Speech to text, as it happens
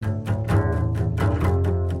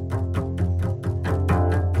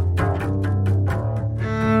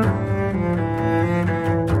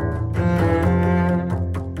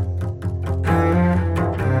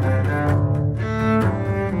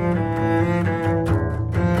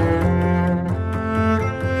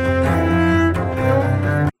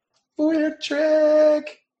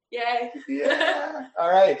Yeah. All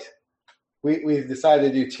right. We've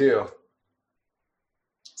decided to do 2.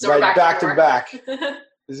 So right, we're back to back.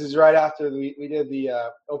 This is right after we did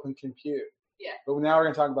the open compute. Yeah. But now we're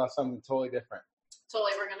going to talk about something totally different.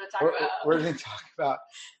 Totally, we're going to talk about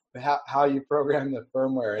how you program the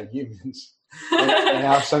firmware in humans and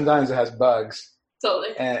how sometimes it has bugs.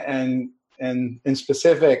 Totally. And in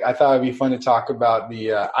specific, I thought it'd be fun to talk about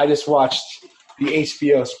I just watched the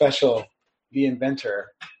HBO special, The Inventor,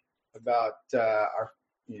 about I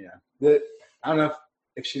don't know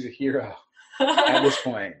if she's a hero at this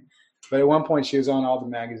point, but at one point she was on all the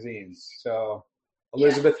magazines. So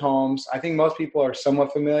Elizabeth Holmes, I think most people are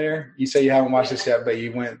somewhat familiar. You say you haven't watched this yet, but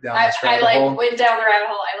you went down this rabbit hole. I went down the rabbit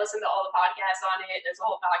hole. I listened to all the podcasts on it. There's a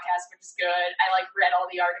whole podcast, which is good. I read all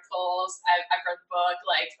the articles. I've read the book,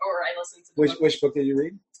 or I listened to the book. Which book did you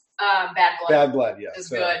read? Bad Blood. Bad Blood, yeah. It's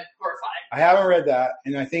good. Horrifying. I haven't read that,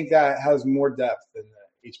 and I think that has more depth than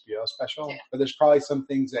the HBO special. Yeah. But there's probably some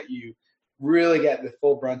things that you really get the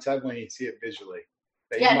full brunt of when you see it visually.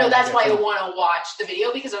 That's why I want to watch the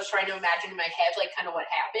video, because I was trying to imagine in my head, kind of what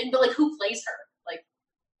happened. But, who plays her?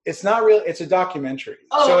 It's not real. It's a documentary.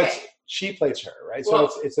 Oh, so okay. She plays her, right? Whoa.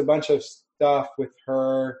 So it's a bunch of stuff with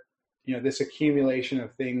her, this accumulation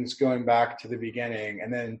of things going back to the beginning.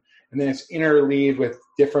 And then it's interleaved with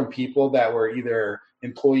different people that were either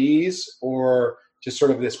employees or just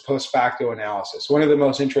sort of this post facto analysis. One of the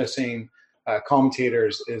most interesting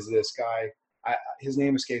commentators is this guy. His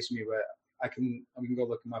name escapes me, but I'm gonna go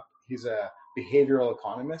look him up. He's a behavioral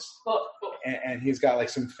economist, cool. and he's got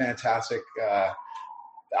some fantastic.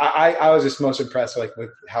 I was just most impressed with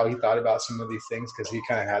how he thought about some of these things, because he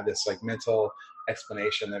kind of had this mental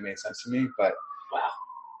explanation that made sense to me. But wow,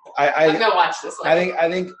 I'm gonna watch this one. I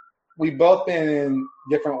think we've both been in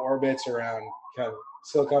different orbits around kind of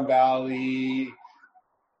Silicon Valley,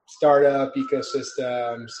 startup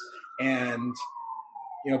ecosystems, and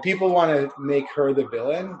people want to make her the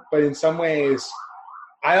villain, but in some ways,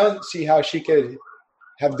 I don't see how she could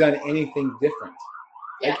have done anything different.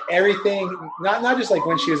 Yeah. Everything, not just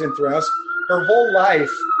when she was in Theranos, her whole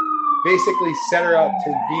life basically set her up to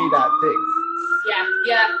be that thing.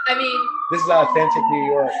 Yeah. I mean, this is authentic New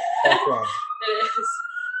York background. It is.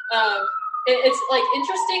 It's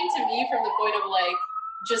interesting to me from the point of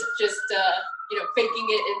just faking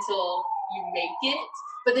it until you make it.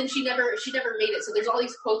 But then she never made it. So there's all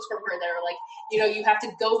these quotes from her that are you have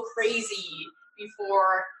to go crazy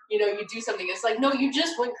before, you do something. It's no, you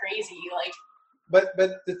just went crazy. But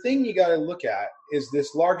the thing you got to look at is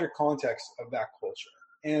this larger context of that culture.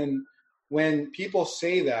 And when people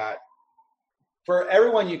say that, for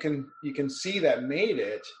everyone you can see that made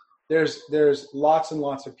it, there's lots and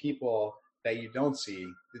lots of people that you don't see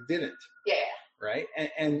that didn't. Yeah. Right?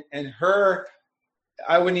 And her,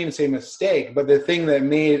 I wouldn't even say mistake, but the thing that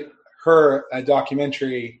made her a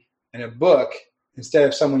documentary and a book instead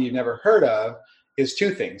of someone you've never heard of is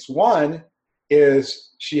 2 things. One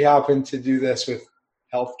is she happened to do this with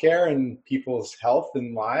healthcare and people's health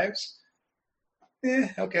and lives.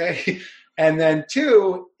 Okay. And then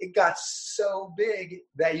 2, it got so big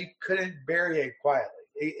that you couldn't bury it quietly.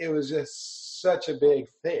 It was just such a big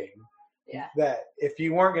thing that if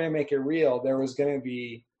you weren't going to make it real, there was going to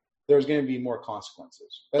be more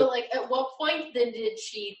consequences. But at what point then did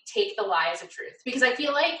she take the lie as a truth? Because I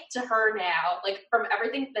feel to her now, from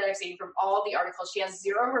everything that I've seen from all the articles, she has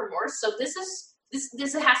zero remorse. So this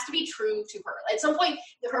has to be true to her. At some point,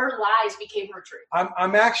 her lies became her truth.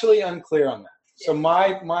 I'm actually unclear on that. Yeah. So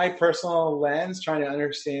my personal lens, trying to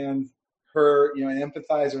understand her, and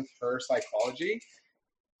empathize with her psychology,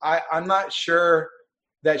 I'm not sure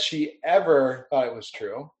that she ever thought it was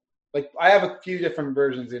true. I have a few different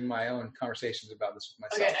versions in my own conversations about this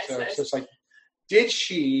with myself. Okay, nice. So it's did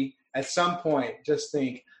she at some point just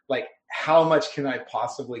think how much can I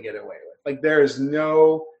possibly get away with? There is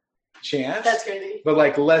no chance. That's crazy.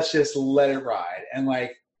 But let's just let it ride. And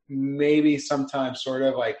maybe sometimes sort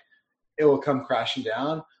of it will come crashing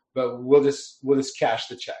down, but we'll just cash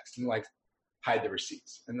the checks and hide the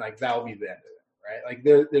receipts. And that will be the end of it.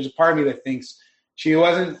 Right. There's a part of me that thinks she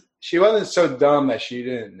wasn't so dumb that she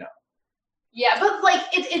didn't know. Yeah, but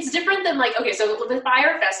it's different than okay, so the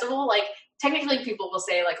Fire Festival, technically people will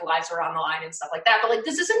say lives were on the line and stuff like that, but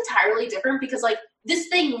this is entirely different because this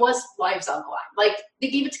thing was lives on the line. They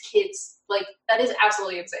gave it to kids. That is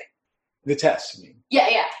absolutely insane. The test, you mean?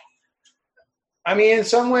 Yeah. I mean, in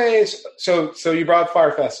some ways, so you brought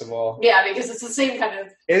Fire Festival. Yeah, because it's the same kind of.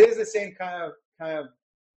 It is the same kind of.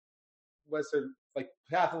 What's the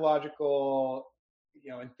pathological,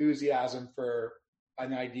 enthusiasm for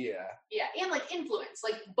an idea. Yeah, and influence.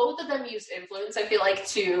 Both of them used influence, I feel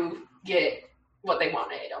to get what they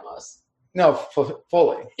wanted almost. No,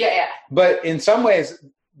 fully. Yeah. But in some ways,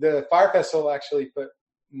 the Fire Festival actually put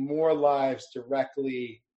more lives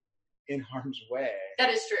directly in harm's way. That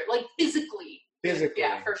is true. Like physically.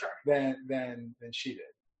 Yeah, for sure. Than she did.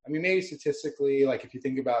 I mean, maybe statistically, like if you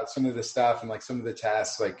think about some of the stuff and like some of the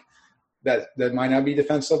tests, like that might not be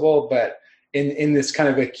defensible, but in this kind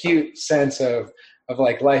of acute sense of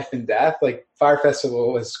like life and death, like Fire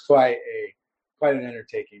Festival was quite an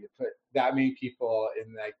undertaking to put that many people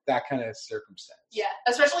in like that kind of circumstance. Yeah,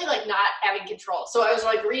 especially like not having control. So I was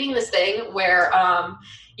like reading this thing where,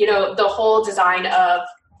 the whole design of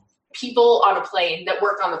people on a plane that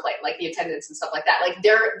work on the plane, like the attendants and stuff like that, like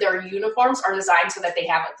their uniforms are designed so that they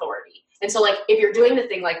have authority. And so like if you're doing the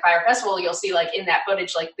thing like Fire Festival, you'll see like in that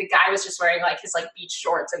footage, like the guy was just wearing like his like beach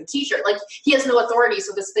shorts and t-shirt. Like he has no authority,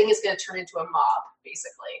 so this thing is going to turn into a mob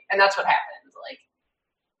basically, and that's what happened. Like,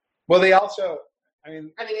 well, they also. They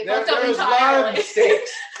fucked up was a lot of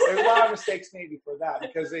mistakes. There was a lot of mistakes made before that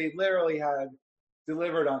because they literally had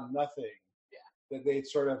delivered on nothing that they'd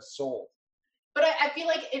sort of sold. But I feel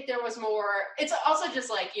like if there was more, it's also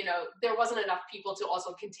just like, there wasn't enough people to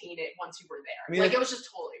also contain it once you were there. It was just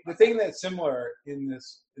totally. The thing that's similar in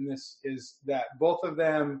this is that both of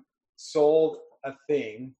them sold a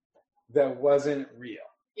thing that wasn't real.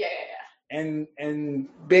 Yeah. And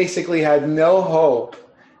basically had no hope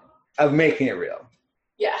of making it real.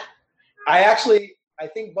 Yeah. I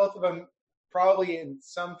think both of them probably in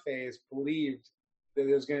some phase believed that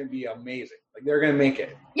it was going to be amazing. Like they're going to make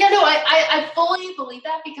it. Yeah, no, I fully believe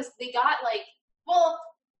that because they got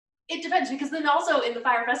it depends because then also in the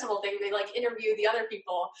Fire Festival thing, they like interview the other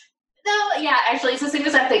people. No, yeah, actually it's the same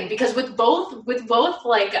exact thing because with both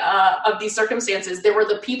like of these circumstances, there were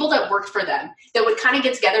the people that worked for them that would kind of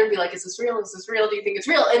get together and be like, is this real? Is this real? Do you think it's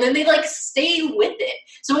real? And then they like stay with it.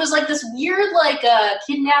 So it was like this weird like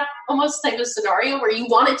kidnap almost type of scenario where you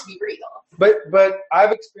want it to be real. But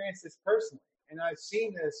I've experienced this personally, and I've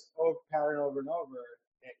seen this pattern over and over,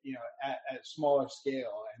 at smaller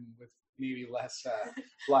scale and with maybe less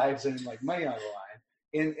lives and like money on the line.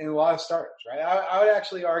 In a lot of startups, right? I would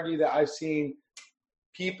actually argue that I've seen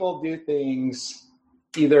people do things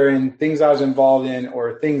either in things I was involved in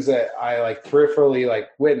or things that I like peripherally like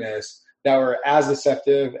witnessed that were as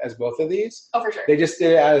deceptive as both of these. Oh, for sure. They just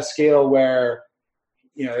did it at a scale where,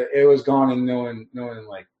 it was gone and no one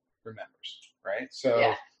like remembers, right?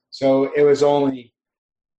 So it was only,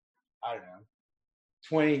 I don't know,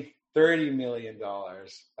 $20-30 million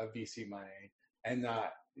of VC money and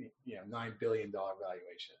not, $9 billion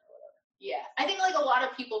valuation or whatever. Yeah. I think like a lot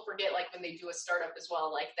of people forget like when they do a startup as well,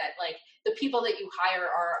 like that, like the people that you hire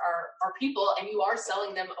are people and you are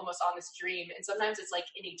selling them almost on this dream. And sometimes it's like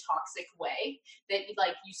in a toxic way that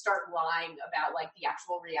you start lying about like the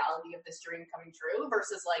actual reality of this dream coming true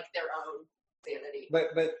versus like their own sanity.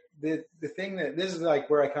 But the thing that this is like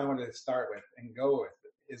where I kind of wanted to start with and go with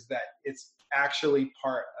is that it's actually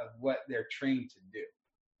part of what they're trained to do.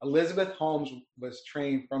 Elizabeth Holmes was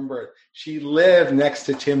trained from birth. She lived next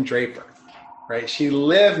to Tim Draper, right? She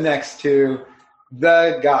lived next to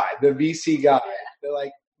the guy, the VC guy that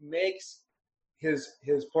like makes his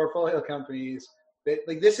portfolio companies.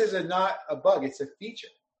 This is not a bug; it's a feature,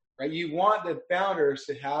 right? You want the founders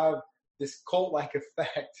to have this cult-like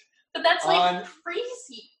effect. But that's like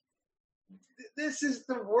crazy. This is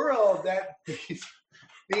the world that.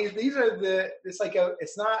 These are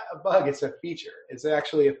it's not a bug, it's a feature. It's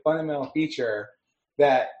actually a fundamental feature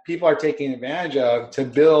that people are taking advantage of to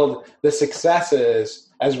build the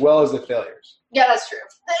successes as well as the failures. Yeah, that's true.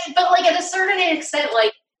 But like at a certain extent,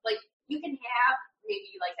 like you can have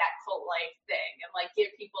maybe like that cult-like thing and like get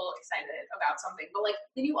people excited about something. But like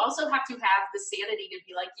then you also have to have the sanity to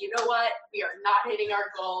be like, you know what? We are not hitting our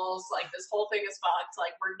goals. Like this whole thing is fucked.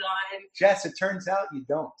 Like we're done. Jess, it turns out you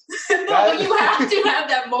don't. No, but you have to have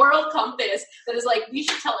that moral compass that is like, we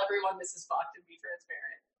should tell everyone this is fucked and be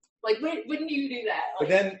transparent. Like, wouldn't you do that?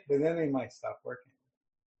 Like, but then they might stop working.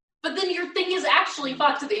 But then your thing is actually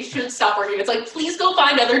fucked. They should stop working. It's like, please go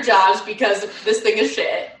find other jobs because this thing is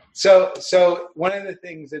shit. So one of the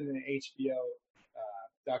things in the HBO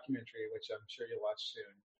documentary, which I'm sure you'll watch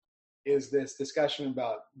soon, is this discussion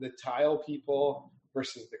about the tile people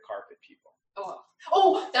versus the carpet people.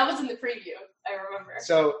 Oh, that was in the preview. I remember.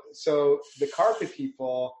 So the carpet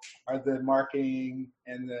people are the marketing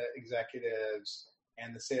and the executives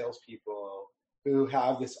and the salespeople who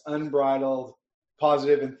have this unbridled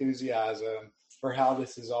positive enthusiasm for how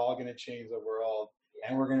this is all going to change the world.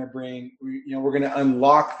 And we're going to we're going to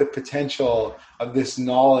unlock the potential of this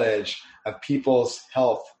knowledge of people's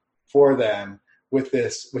health for them with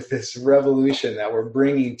this revolution that we're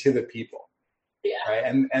bringing to the people. Yeah.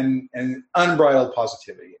 right? And unbridled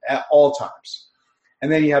positivity at all times.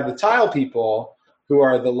 And then you have the tile people who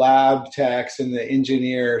are the lab techs and the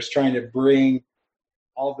engineers trying to bring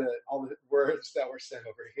all the words that were said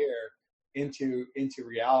over here into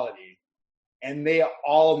reality. And they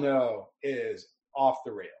all know it is off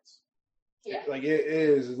the rails. Yeah. Like it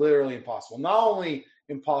is literally impossible. Not only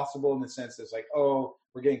impossible in the sense that it's like, oh,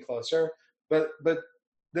 we're getting closer, but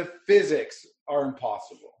the physics are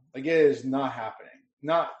impossible. Like it is not happening.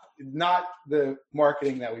 Not the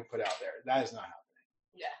marketing that we put out there. That is not happening.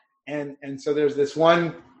 Yeah. And so there's this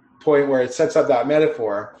one point where it sets up that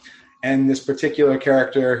metaphor, and this particular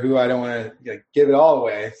character who I don't want to give it all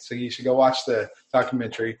away, so you should go watch the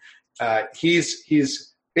documentary.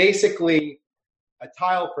 He's basically a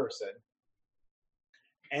tile person,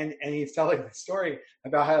 and he's telling the story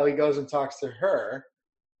about how he goes and talks to her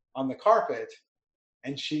on the carpet,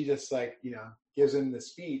 and she just gives him the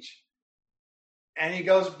speech, and he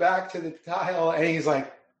goes back to the tile, and he's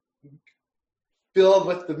like filled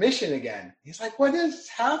with the mission again. He's like, what has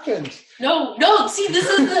happened? No. See, this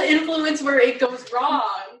is the influence where it goes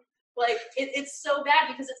wrong. Like it's so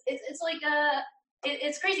bad because it's like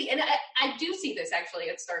it's crazy. And I do see this actually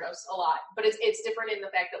at startups a lot, but it's different in the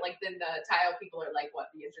fact that like then the tile people are like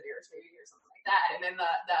the engineers maybe or something like that, and then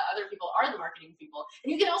the other people are the marketing people.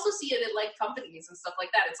 And you can also see it in like companies and stuff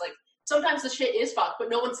like that. It's like sometimes the shit is fucked, but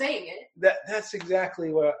no one's saying it. That's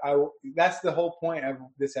exactly what that's the whole point of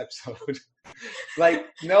this episode. Like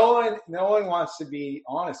no one wants to be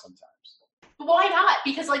honest sometimes. But why not?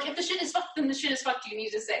 Because like if the shit is fucked, then the shit is fucked. You need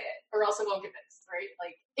to say it, or else it won't get fixed, right?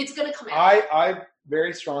 Like it's gonna come out. I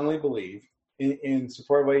very strongly believe in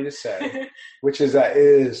support of what you just said, which is that it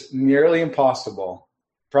is nearly impossible,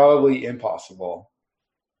 probably impossible,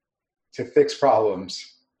 to fix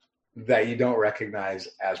problems that you don't recognize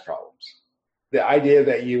as problems. The idea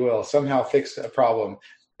that you will somehow fix a problem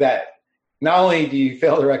that not only do you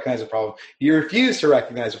fail to recognize a problem, you refuse to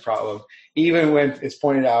recognize a problem, even when it's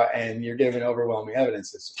pointed out and you're given overwhelming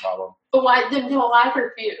evidence it's a problem. But why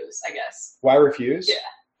refuse, I guess? Why refuse? Yeah.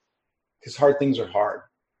 Because hard things are hard.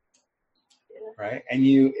 Yeah. Right? And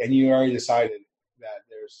you already decided that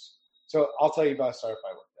there's... So I'll tell you about a startup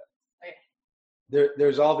I worked at. Okay.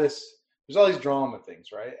 There's all these drama things,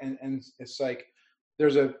 right? And it's like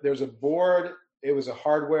there's a board. It was a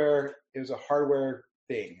hardware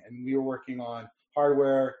thing, and we were working on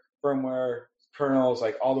hardware, firmware, kernels,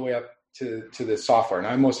 like all the way up to the software. And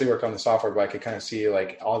I mostly work on the software, but I could kind of see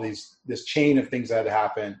like all this chain of things that had to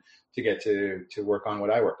happen to get to work on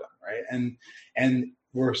what I worked on, right? And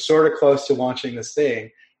we're sort of close to launching this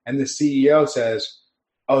thing, and the CEO says,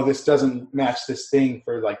 "Oh, this doesn't match this thing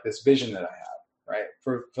for like this vision that I have." Right,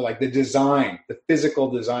 for like the design, the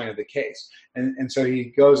physical design of the case, and so he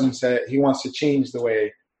goes and said he wants to change the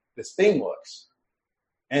way this thing looks,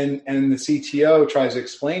 and the CTO tries to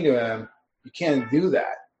explain to him, you can't do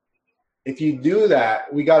that. If you do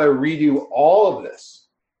that, we got to redo all of this.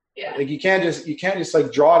 Yeah, like you can't just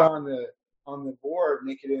like draw it on the board,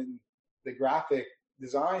 make it in the graphic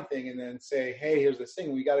design thing, and then say, hey, here's this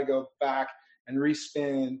thing. We got to go back and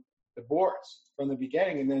respin the boards from the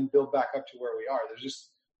beginning and then build back up to where we are. There's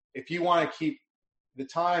just, if you want to keep the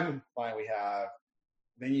timeline we have,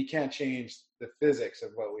 then you can't change the physics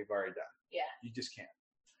of what we've already done. Yeah. You just can't.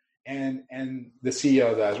 And the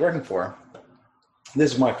CEO that I was working for,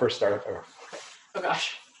 this is my first startup ever. Oh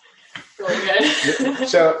gosh. Really good.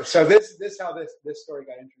 so this how this story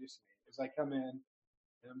got introduced to me. It's like come in,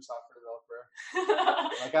 and I'm a software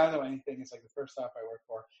developer. Like I don't know anything. It's like the first startup I work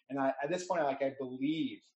for. And at this point I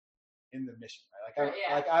believe in the mission,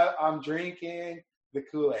 right? I'm drinking the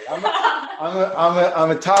Kool-Aid.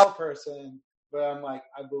 I'm a tile person, but I'm like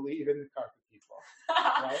I believe in the carpet people,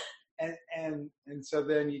 right? And so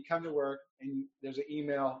then you come to work and there's an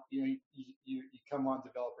email. You come on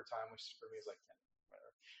developer time, which for me is like 10,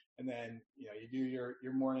 whatever. And then you do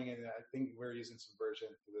your morning, and I think we're using Subversion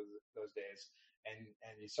for those days. And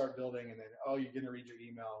you start building, and then you're gonna read your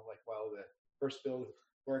email like while the first build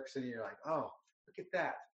works, and you're like, oh, look at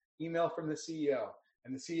that. Email from the CEO,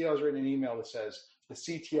 and the CEO has written an email that says the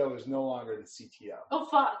CTO is no longer the CTO. Oh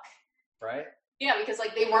fuck! Right? Yeah, because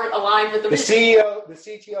like they weren't aligned with the CEO. The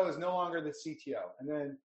CTO is no longer the CTO, and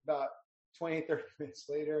then about 20, 30 minutes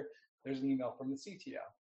later, there's an email from the CTO.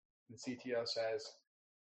 And the CTO says,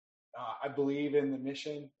 "I believe in the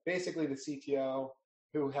mission." Basically, the CTO,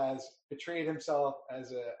 who has betrayed himself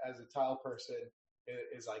as a tile person,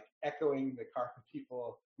 is like echoing the carpet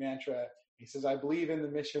people mantra. He says, I believe in the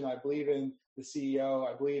mission. I believe in the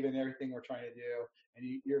CEO. I believe in everything we're trying to do.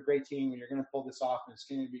 And you're a great team, and you're going to pull this off, and it's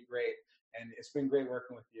going to be great. And it's been great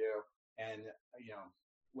working with you. And,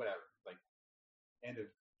 whatever. Like, End of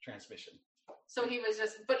transmission. So he was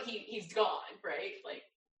just, but he's gone, right? Like,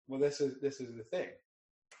 well, this is the thing,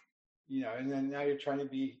 and then now you're trying to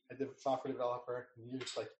be a software developer, and you're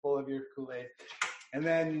just like full of your Kool-Aid, and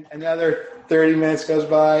then another 30 minutes goes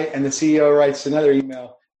by, and the CEO writes another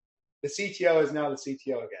email. The CTO is now the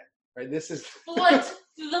CTO again, right? This is what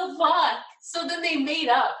the fuck? So then they made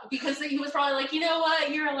up because he was probably like, you know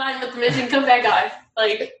what, you're aligned with the mission, come back on.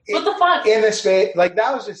 Like, what the fuck? In the space, like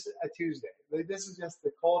that was just a Tuesday. Like this is just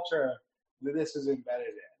the culture that this is embedded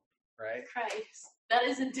in, right? Christ, that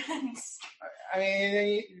is intense. I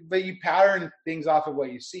mean, but you pattern things off of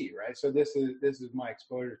what you see, right? So this is my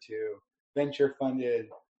exposure to venture funded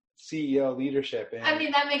CEO leadership. And I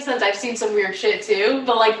mean, that makes sense. I've seen some weird shit too,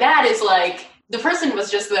 but like that is like the person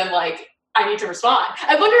was just then like, I need to respond.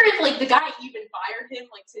 I wonder if like the guy even fired him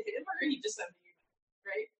like to him, or he just sent the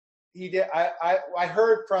email, right? He did. I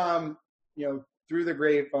heard from through the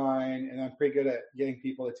grapevine, and I'm pretty good at getting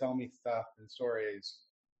people to tell me stuff and stories,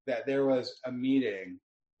 that there was a meeting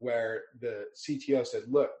where the CTO said,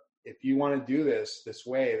 look, if you want to do this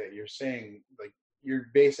way that you're saying, like, you're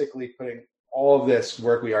basically putting all of this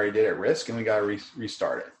work we already did at risk, and we got to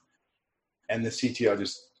restart it. And the CTO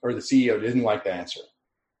the CEO didn't like the answer.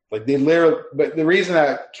 Like they literally, but the reason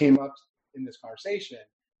that came up in this conversation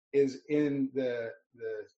is in the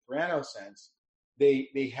Theranos sense,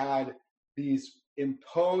 they had these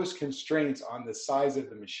imposed constraints on the size of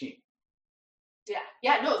the machine.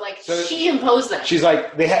 Yeah, no, like so she imposed them. She's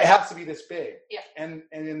like, it has to be this big. Yeah. And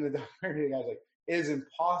in the documentary, the guy's like, it is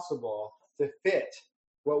impossible to fit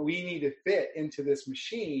what we need to fit into this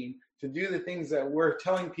machine to do the things that we're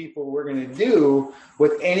telling people we're going to do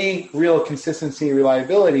with any real consistency and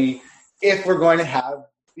reliability if we're going to have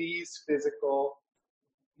these physical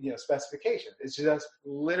specifications. It's just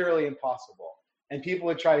literally impossible. And people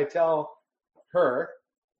would try to tell her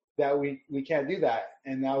that we can't do that,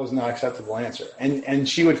 and that was not an acceptable answer. And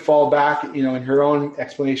she would fall back, in her own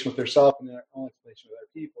explanation with herself and her own explanation with other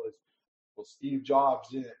people is, well, Steve Jobs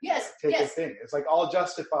didn't take a thing. It's like all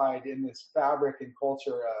justified in this fabric and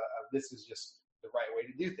culture of this is just the right way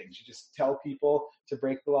to do things. You just tell people to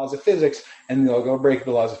break the laws of physics, and they'll go break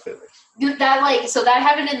the laws of physics. So that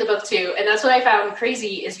happened in the book too, and that's what I found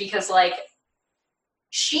crazy is because like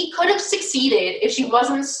she could have succeeded if she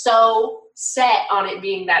wasn't so set on it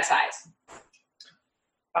being that size.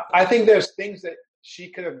 I think there's things that she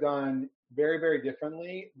could have done very, very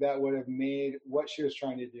differently that would have made what she was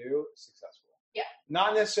trying to do successful. Yeah.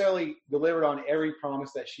 Not necessarily delivered on every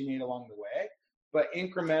promise that she made along the way, but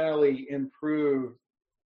incrementally improved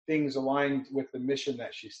things aligned with the mission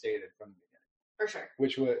that she stated from the beginning. For sure.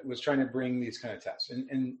 Which was trying to bring these kind of tests.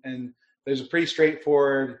 And there's a pretty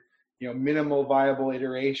straightforward, minimal viable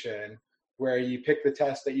iteration where you pick the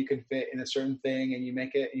test that you can fit in a certain thing and you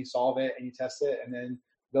make it and you solve it and you test it, and then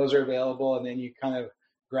those are available, and then you kind of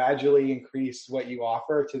gradually increase what you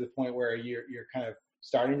offer to the point where you're kind of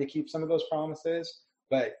starting to keep some of those promises.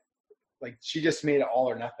 But like she just made it all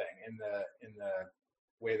or nothing in the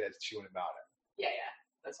way that she went about it. Yeah,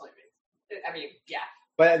 that's what I mean. Yeah.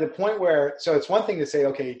 But at the point where, so it's one thing to say,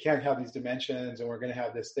 okay, you can't have these dimensions and we're going to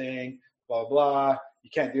have this thing, blah, blah, you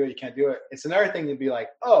can't do it. It's another thing to be like,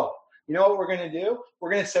 oh, you know what we're going to do?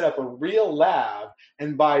 We're going to set up a real lab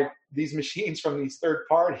and buy these machines from these third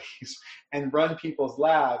parties and run people's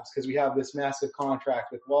labs because we have this massive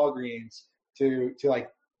contract with Walgreens to like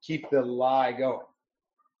keep the lie going.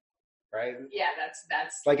 Right? Yeah,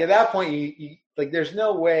 that's like at that point, you like there's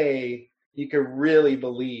no way you could really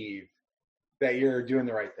believe that you're doing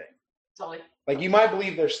the right thing. Totally. Like you might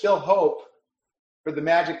believe there's still hope for the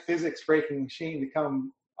magic physics breaking machine to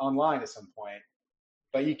come online at some point,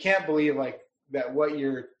 but you can't believe like that what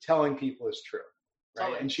you're telling people is true, right?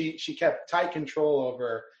 Totally. And she kept tight control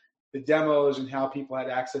over the demos and how people had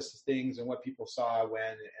access to things and what people saw when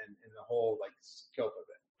and the whole like scope of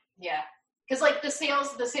it. Yeah. Because like the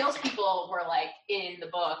salespeople were like in the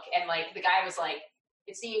book, and like the guy was like,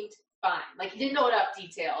 it seemed fine. Like he didn't know enough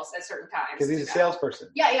details at certain times. Because he's a salesperson.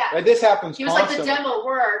 Yeah. Right? This happens. He was constantly. Like the demo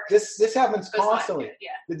worked. This happens constantly. Yeah.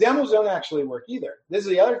 The demos don't actually work either. This is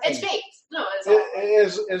the other thing. It's fake. No, it's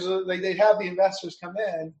it is like they'd have the investors come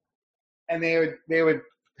in, and they would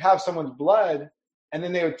have someone's blood, and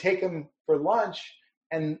then they would take them for lunch,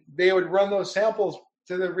 and they would run those samples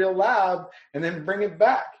to the real lab, and then bring it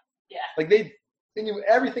back. Yeah. Like they knew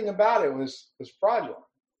everything about it was fraudulent.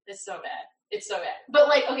 It's so bad. But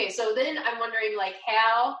like, okay, so then I'm wondering like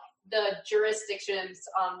how the jurisdictions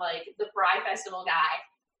on like the Fry Festival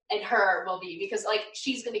guy and her will be, because like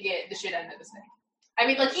she's gonna get the shit end of the stick. I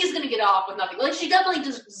mean, like he's gonna get off with nothing. Like she definitely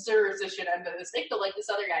deserves the shit end of the stick, but like this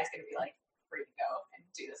other guy's gonna be like free to go and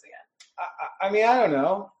do this again. I mean, I don't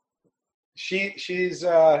know. She's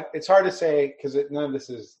it's hard to say because none of this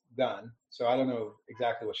is done, so I don't know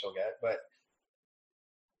exactly what she'll get, but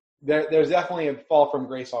there's definitely a fall from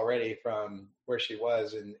grace already from where she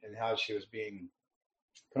was and how she was being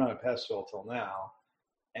put on a pedestal till now.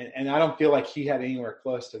 And I don't feel like he had anywhere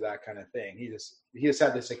close to that kind of thing. He just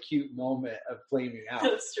had this acute moment of flaming out.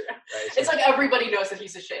 That's true. Right? It's like everybody knows that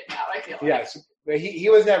he's a shit now, I feel like. Yes. But he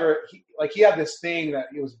was never, he had this thing that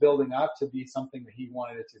he was building up to be something that he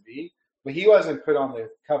wanted it to be. But he wasn't put on the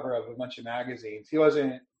cover of a bunch of magazines. He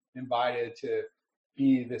wasn't invited to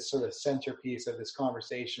be this sort of centerpiece of this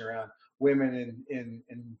conversation around women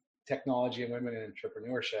in technology and women in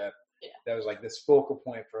entrepreneurship. Yeah. That was like this focal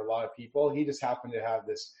point for a lot of people. He just happened to have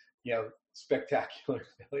this, spectacular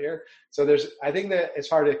failure. So I think that it's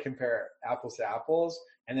hard to compare apples to apples,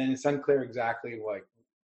 and then it's unclear exactly like,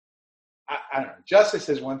 I don't know. Justice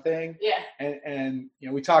is one thing. Yeah. And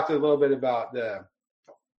we talked a little bit about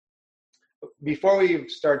before we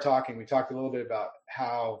start talking, we talked a little bit about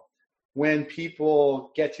how when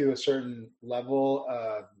people get to a certain level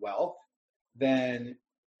of wealth, then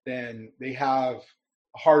they have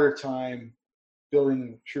a harder time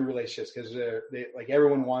building true relationships because they like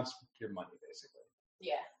everyone wants your money basically.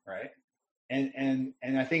 Yeah. Right. And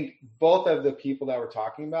I think both of the people that we're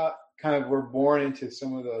talking about kind of were born into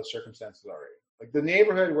some of those circumstances already. Like the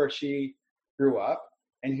neighborhood where she grew up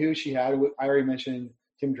and who she had, I already mentioned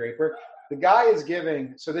Tim Draper. The guy is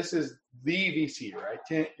giving, so this is the VC, right?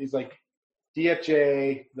 Tim, he's like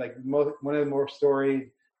DFJ, like one of the more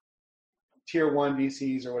storied tier one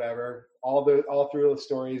VCs or whatever. All through the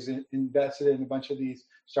stories, invested in a bunch of these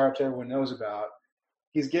startups everyone knows about.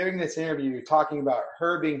 He's giving this interview talking about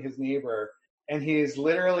her being his neighbor, and he's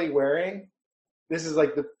literally wearing, this is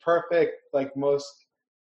like the perfect, like most,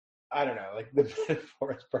 I don't know, like the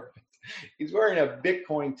metaphor is perfect. He's wearing a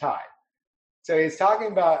Bitcoin tie. So he's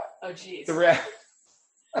talking about the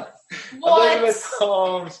Elizabeth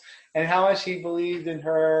Holmes and how much he believed in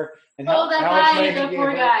her and how much money the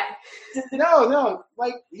poor guy. No,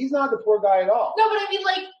 like he's not the poor guy at all. No, but I mean,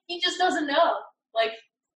 like he just doesn't know. Like,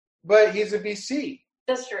 but he's a VC.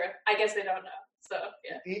 That's true. I guess they don't know. So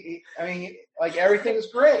yeah. I mean, like everything's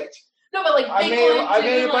great. No, but like I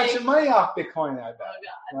made a bunch of money off Bitcoin. I bet.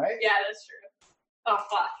 Oh God. Right? Yeah, that's true. Oh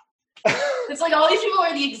fuck. It's like all these people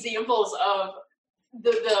are the examples of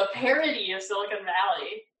the parody of Silicon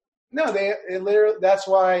Valley. No, they literally. That's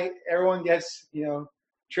why everyone gets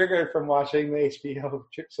triggered from watching the HBO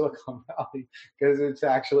Silicon Valley because it's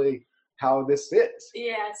actually how this is.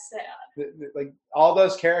 Yeah, it's sad. Like all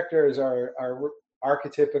those characters are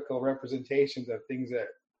archetypical representations of things that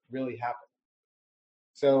really happen.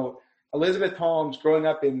 So Elizabeth Holmes, growing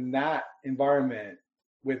up in that environment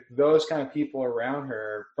with those kind of people around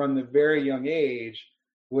her from the very young age,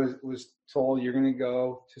 was told you're going to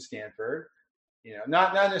go to Stanford.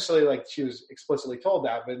 Not necessarily like she was explicitly told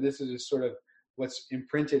that, but this is just sort of what's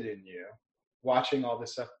imprinted in you, watching all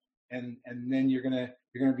this stuff, and then you're gonna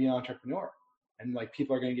be an entrepreneur, and like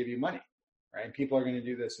people are gonna give you money, right? And people are gonna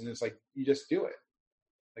do this, and it's like you just do it,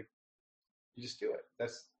 like you just do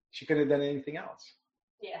it. She couldn't have done anything else.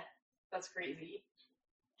 Yeah, that's crazy.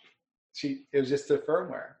 It was just the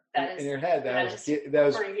firmware in her head that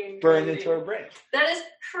was burned into her brain. That is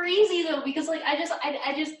crazy though, because like I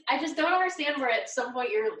just don't understand where at some point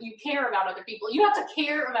you care about other people. You have to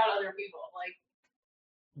care about other people. Like,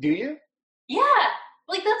 do you? Yeah,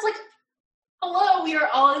 like that's like, hello, we are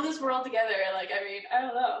all in this world together. Like, I mean, I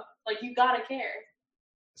don't know. Like, you gotta care.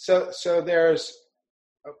 So there's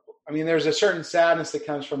a certain sadness that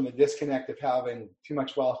comes from the disconnect of having too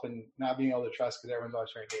much wealth and not being able to trust because everyone's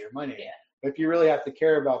always trying to get your money. Yeah. But if you really have to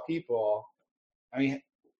care about people, I mean,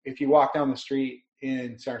 if you walk down the street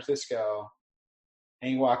in San Francisco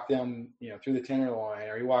and you walk down, through the Tenderloin,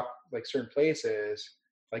 or you walk like certain places,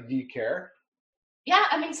 like, do you care? Yeah,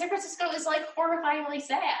 I mean, San Francisco is like horrifyingly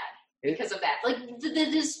sad because of that. Like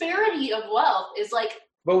the disparity of wealth is like.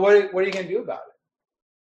 But what are you going to do about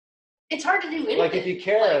it? It's hard to do anything. Like if you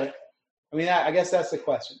care, I guess that's the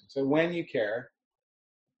question. So when you care,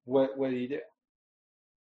 what do you do?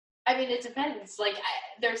 I mean, it depends. Like,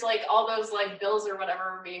 there's like all those like bills or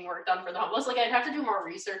whatever being worked on for the homeless. Like, I'd have to do more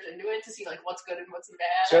research into it to see like what's good and what's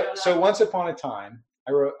bad. So once upon a time,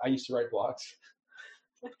 I used to write blogs,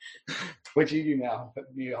 which you do now, but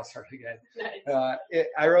maybe I'll start again. Nice.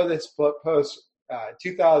 I wrote this post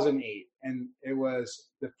 2008, and it was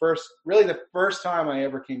the first time I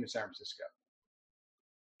ever came to San Francisco.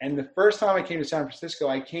 And the first time I came to San Francisco,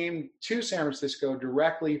 I came to San Francisco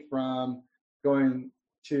directly from going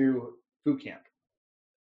to boot camp.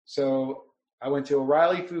 So I went to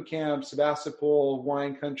O'Reilly food camp, Sebastopol,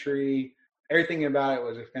 wine country. Everything about it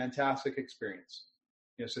was a fantastic experience.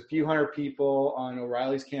 It's a few hundred people on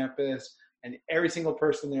O'Reilly's campus, and every single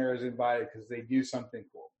person there is invited because they do something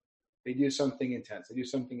cool. They do something intense. They do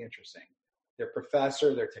something interesting. They're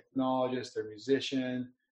professor, they're technologist, they're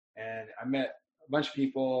musician. And I met a bunch of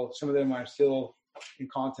people. Some of them I'm still in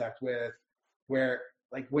contact with, where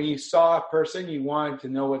like when you saw a person, you wanted to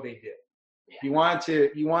know what they did. Yeah.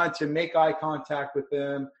 You wanted to make eye contact with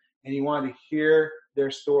them, and you wanted to hear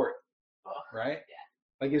their story. Oh, right?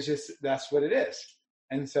 Yeah. Like that's what it is.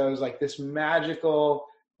 And so it was like this magical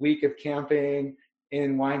week of camping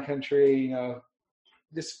in wine country,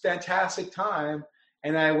 this fantastic time.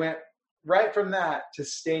 And I went right from that to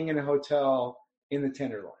staying in a hotel in the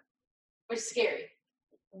Tenderloin. Which is scary.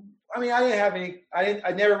 I mean,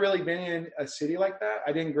 I'd never really been in a city like that.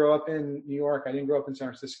 I didn't grow up in New York. I didn't grow up in San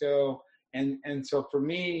Francisco. And so for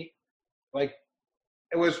me, like,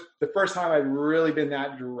 it was the first time I'd really been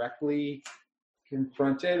that directly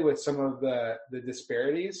confronted with some of the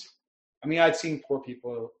disparities. I mean, I'd seen poor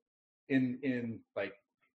people in like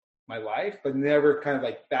my life, but never kind of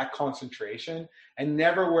like that concentration, and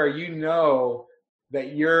never where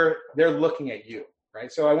that they're looking at you,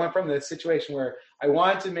 right? So I went from the situation where I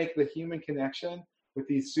wanted to make the human connection with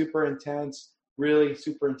these super intense, really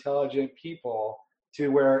super intelligent people to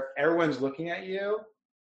where everyone's looking at you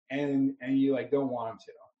and you like don't want them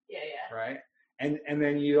to. Yeah, yeah. Right? And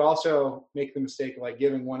then you also make the mistake of like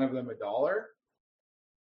giving one of them $1.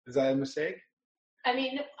 Is that a mistake? I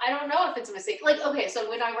mean, I don't know if it's a mistake. Like, okay, so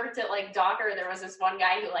when I worked at like Docker, there was this one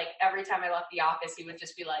guy who like every time I left the office, he would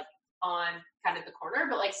just be like on kind of the corner,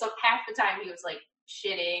 but like so half the time he was like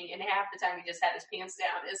shitting, and half the time he just had his pants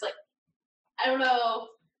down. It's like, I don't know,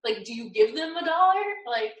 like, do you give them $1?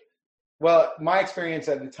 Like, well, my experience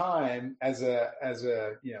at the time as a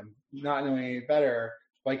not knowing any better,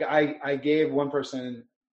 like I gave one person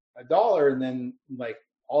 $1, and then like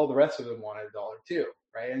all the rest of them wanted $1 too,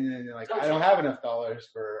 right? And then like I don't have enough dollars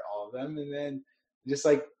for all of them, and then just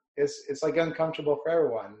like it's like uncomfortable for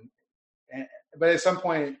everyone. But at some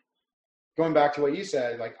point, going back to what you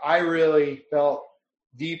said, like I really felt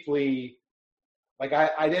deeply like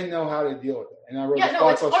I didn't know how to deal with it, and I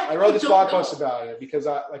wrote this blog post about it because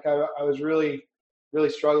I was really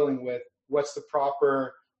struggling with what's the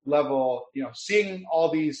proper level, seeing all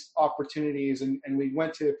these opportunities, and we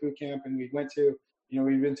went to food camp, and we went to,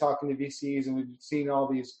 we've been talking to VCs, and we've seen all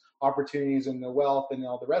these opportunities and the wealth and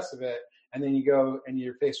all the rest of it, and then you go and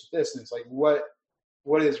you're faced with this, and it's like, what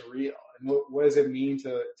is real, and what does it mean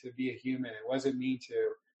to be a human, and what does it mean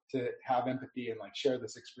to have empathy and like share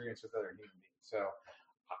this experience with other human beings? So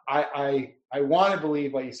I want to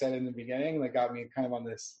believe what you said in the beginning that got me kind of on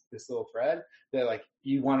this little thread, that like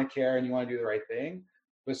you want to care and you want to do the right thing.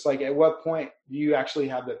 But it's like, at what point do you actually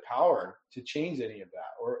have the power to change any of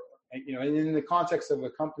that? Or, and in the context of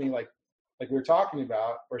a company like we're talking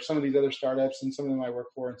about, or some of these other startups, and some of them I work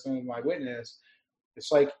for and some of them I witness,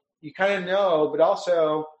 it's like you kind of know, but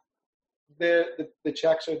also the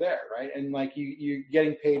checks are there, right? And like you're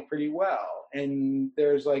getting paid pretty well, and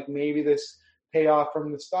there's like maybe this payoff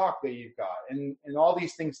from the stock that you've got, and all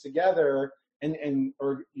these things together,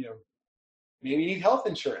 or maybe you need health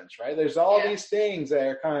insurance, right? There's all these things that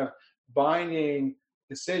are kind of binding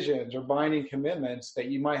decisions or binding commitments that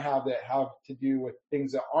you might have that have to do with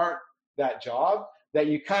things that aren't that job, that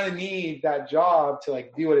you kind of need that job to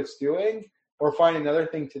like do what it's doing, or find another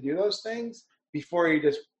thing to do those things before you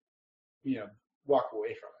just walk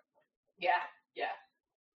away from it. Yeah,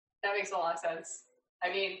 that makes a lot of sense. I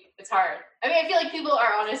mean, it's hard. I mean, I feel like people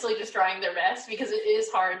are honestly just trying their best, because it is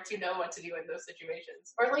hard to know what to do in those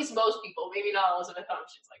situations. Or at least most people, maybe not Elizabeth Holmes.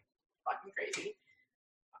 She's like fucking crazy.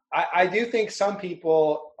 I do think some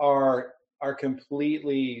people are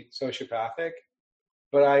completely sociopathic,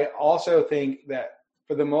 but I also think that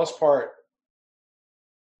for the most part,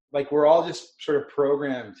 like we're all just sort of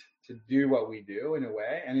programmed to do what we do in a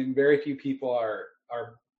way. And then very few people are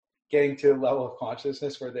getting to a level of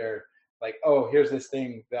consciousness where they're like, oh, here's this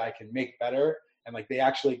thing that I can make better, and like they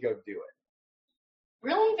actually go do it.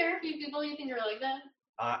 Really, very few people you think are like that?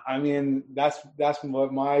 I mean, that's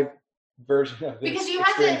what my version of this. Because you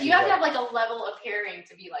have to have like a level of caring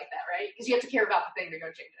to be like that, right? Because you have to care about the thing to go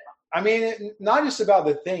change it. I mean, not just about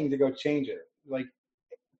the thing to go change it.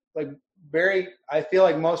 I feel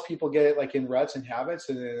like most people get it like in ruts and habits,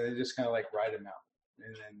 and then they just kind of like ride them out,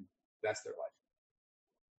 and then that's their life.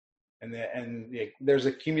 And there's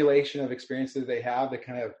accumulation of experiences they have that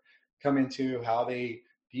kind of come into how they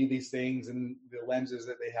view these things, and the lenses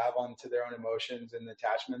that they have onto their own emotions and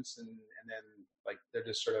attachments, and then like they're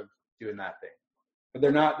just sort of doing that thing. But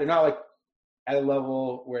they're not like at a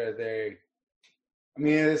level where I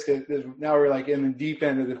mean, now we're like in the deep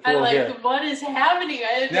end of the pool here. What is happening?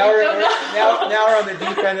 Now we're on the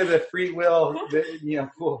deep end of the free will,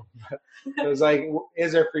 pool. So it's like,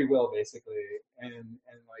 is there free will basically? And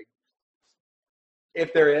like,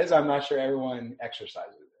 if there is, I'm not sure everyone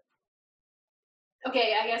exercises it.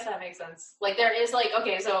 Okay, I guess that makes sense. Like there is like,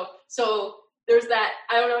 okay, so there's that.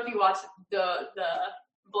 I don't know if you watched the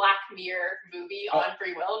Black Mirror movie on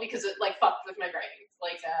free will, because it like fucked with my brain.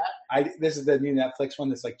 Like this is the new Netflix one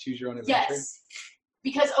that's like choose your own adventure. Yes,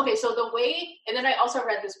 because okay, so the way, and then I also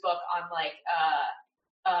read this book on like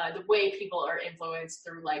the way people are influenced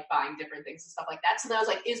through like buying different things and stuff like that. So then I was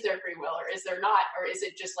like, is there free will, or is there not, or is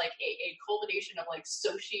it just like a culmination of like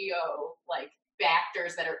socio like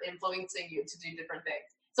factors that are influencing you to do different things?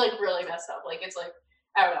 It's like really messed up. Like it's like,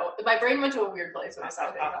 I don't know. My brain went to a weird place when I saw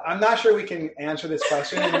it. I'm not sure we can answer this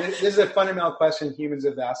question. And this is a fundamental question humans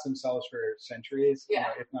have asked themselves for centuries,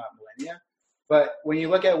 if not millennia. But when you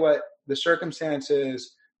look at what the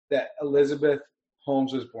circumstances that Elizabeth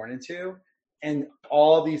Holmes was born into, and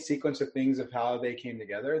all these sequence of things of how they came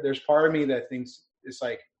together, there's part of me that thinks it's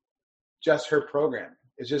like just her programming.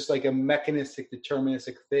 It's just like a mechanistic,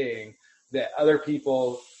 deterministic thing that other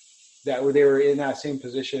people that they were in that same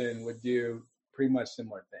position would do pretty much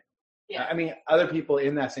similar thing. Yeah. I mean, other people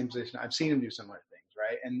in that same position, I've seen them do similar things,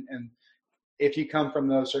 right? And if you come from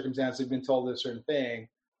those circumstances, you've been told a certain thing,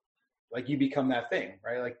 like you become that thing,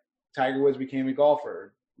 right? Like Tiger Woods became a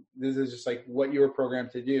golfer. This is just like what you were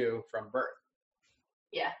programmed to do from birth.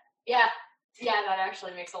 Yeah, that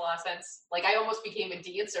actually makes a lot of sense. Like I almost became a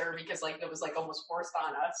dancer because like it was like almost forced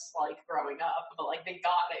on us like growing up, but like thank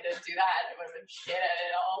God I didn't do that. I would have been shit at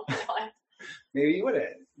it all. Maybe you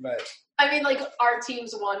wouldn't, but I mean, like our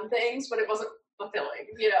teams won things, but it wasn't fulfilling.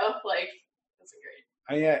 Like that's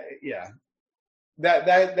great. Yeah.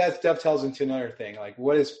 That dovetails into another thing, like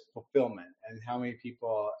what is fulfillment and how many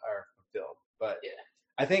people are fulfilled. But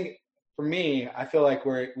I think for me, I feel like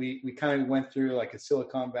we kind of went through like a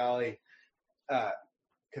Silicon Valley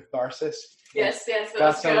catharsis. Yes,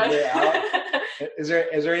 that's good. Is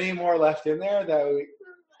there any more left in there that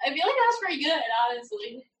I feel like that's pretty good,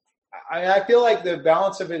 honestly. I feel like the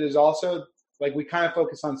balance of it is also like we kind of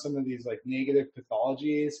focus on some of these like negative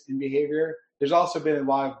pathologies in behavior. There's also been a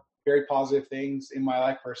lot of very positive things in my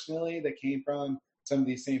life personally that came from some of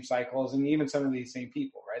these same cycles and even some of these same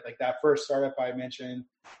people, right? Like that first startup I mentioned,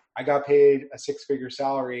 I got paid a 6-figure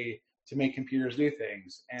salary to make computers do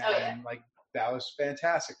things. And like that was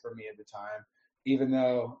fantastic for me at the time, even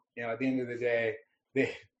though, at the end of the day,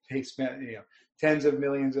 they spent, tens of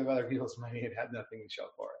millions of other people's money and had nothing to show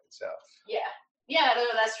for it. So yeah, no,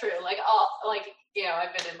 that's true. Like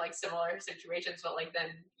I've been in like similar situations, but like then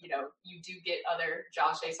you do get other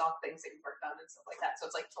jobs based off things that you've worked on and stuff like that. So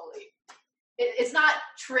it's like totally, it's not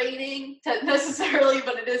trading necessarily,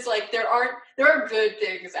 but it is like there are good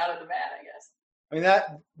things out of the bad, I guess. I mean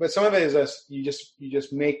but some of it is you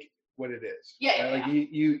just make what it is. Like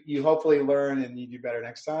you hopefully learn and you do better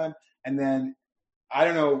next time, and then. I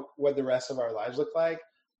don't know what the rest of our lives look like,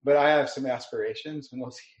 but I have some aspirations, and we'll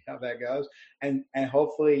see how that goes. And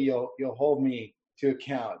hopefully you'll hold me to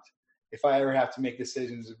account if I ever have to make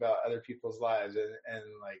decisions about other people's lives and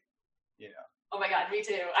like, Oh my God, me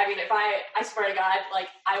too. I mean, if I swear to God, like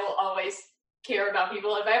I will always care about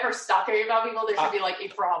people. If I ever stop caring about people, there should be like a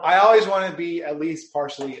problem. I always want to be at least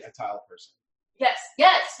partially a tile person.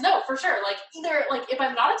 Yes, no, for sure. Like either like if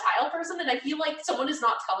I'm not a tile person, then I feel like someone is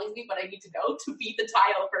not telling me what I need to know to be the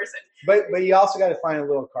tile person. But you also got to find a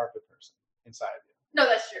little carpet person inside of you. No,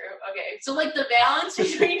 that's true. Okay, so like the balance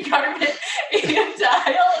between carpet and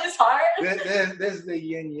tile is hard. This is the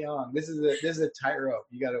yin yang. This is a tightrope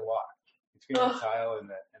you got to walk between the tile and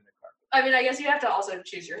the carpet. I mean, I guess you have to also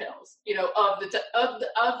choose your hills. Of the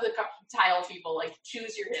tile people, like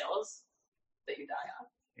choose your hills that you die on.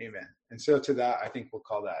 Amen. And so to that, I think we'll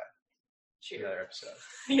call that another episode.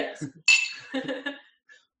 Yes.